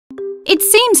It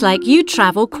seems like you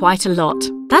travel quite a lot.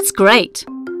 That's great.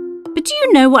 But do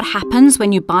you know what happens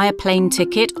when you buy a plane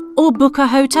ticket or book a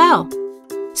hotel?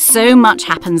 So much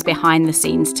happens behind the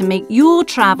scenes to make your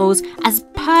travels as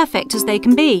perfect as they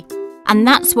can be. And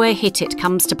that's where Hitit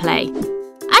comes to play.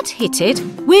 At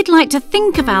Hitit, we'd like to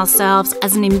think of ourselves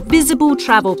as an invisible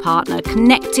travel partner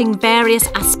connecting various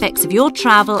aspects of your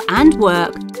travel and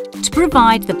work to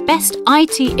provide the best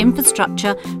IT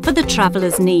infrastructure for the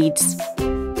traveller's needs.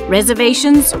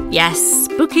 Reservations? Yes.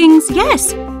 Bookings?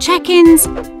 Yes. Check-ins?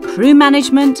 Crew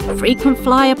management? Frequent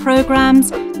flyer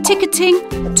programs?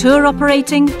 Ticketing? Tour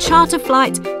operating? Charter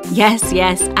flight? Yes,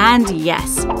 yes, and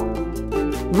yes.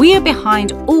 We are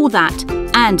behind all that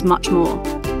and much more.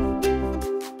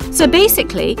 So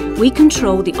basically, we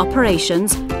control the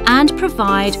operations and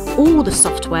provide all the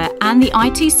software and the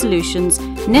IT solutions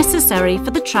necessary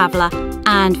for the traveller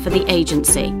and for the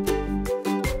agency.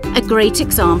 A great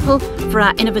example for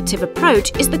our innovative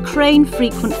approach is the Crane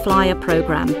Frequent Flyer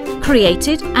program.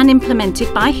 Created and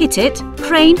implemented by Hitit,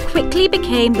 Crane quickly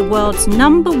became the world's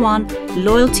 #1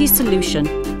 loyalty solution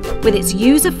with its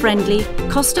user-friendly,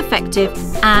 cost-effective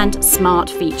and smart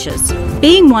features.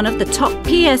 Being one of the top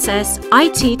PSS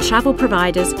IT travel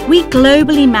providers, we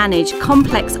globally manage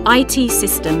complex IT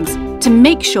systems to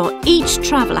make sure each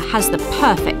traveller has the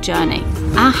perfect journey.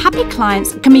 Our happy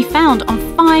clients can be found on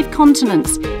 5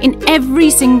 continents in every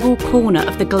single corner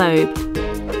of the globe.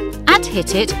 At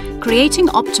Hitit, creating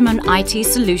optimum IT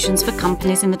solutions for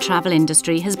companies in the travel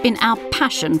industry has been our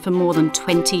passion for more than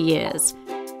 20 years.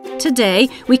 Today,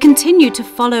 we continue to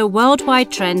follow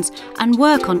worldwide trends and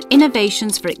work on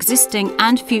innovations for existing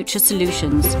and future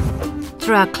solutions.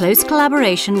 Through our close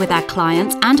collaboration with our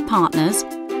clients and partners,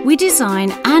 we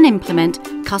design and implement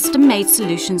custom-made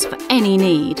solutions for any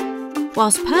need,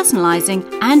 whilst personalising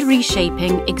and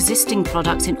reshaping existing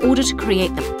products in order to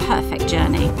create the perfect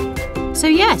journey. So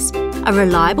yes, a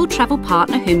reliable travel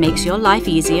partner who makes your life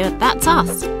easier, that's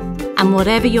us. And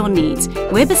whatever your needs,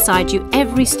 we're beside you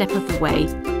every step of the way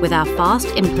with our fast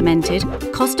implemented,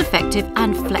 cost-effective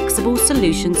and flexible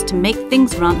solutions to make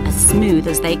things run as smooth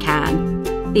as they can.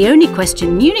 The only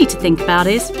question you need to think about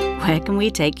is, where can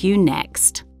we take you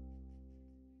next?